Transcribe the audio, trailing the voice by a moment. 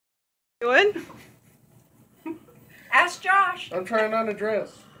Doing? Ask Josh. I'm trying on a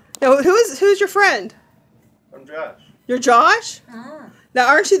dress. No, who's your friend? I'm Josh. You're Josh? Mm. Now,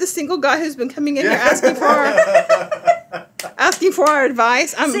 aren't you the single guy who's been coming in here asking for our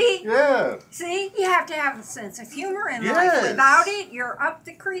advice? See, Yeah. see, you have to have a sense of humor in Yes. life. Without it, you're up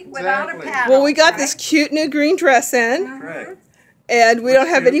the creek without a Exactly. paddle. Well, we got right? this cute new green dress in, Right. and we don't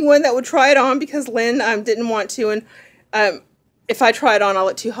have cute. anyone that would try it on because Lynn didn't want to, and if I try it on, I'll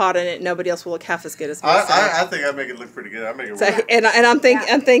look too hot in it. Nobody else will look half as good as me. I think I make it look pretty good. I make it So, work. and I'm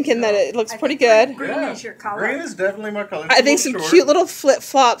thinking that it looks I pretty think good. Green is your color. Green is definitely my color. It's I a think some little cute short. little flip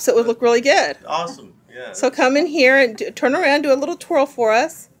flops that would look really good. Awesome. Yeah. So come in here and turn around, do a little twirl for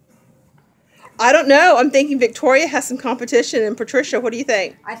us. I don't know. I'm thinking Victoria has some competition, and Patricia, what do you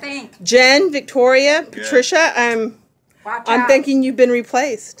think? I think. Jen, Victoria, Patricia, Watch I'm out. thinking you've been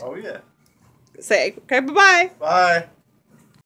replaced. Oh yeah. Say, okay, bye-bye. Bye.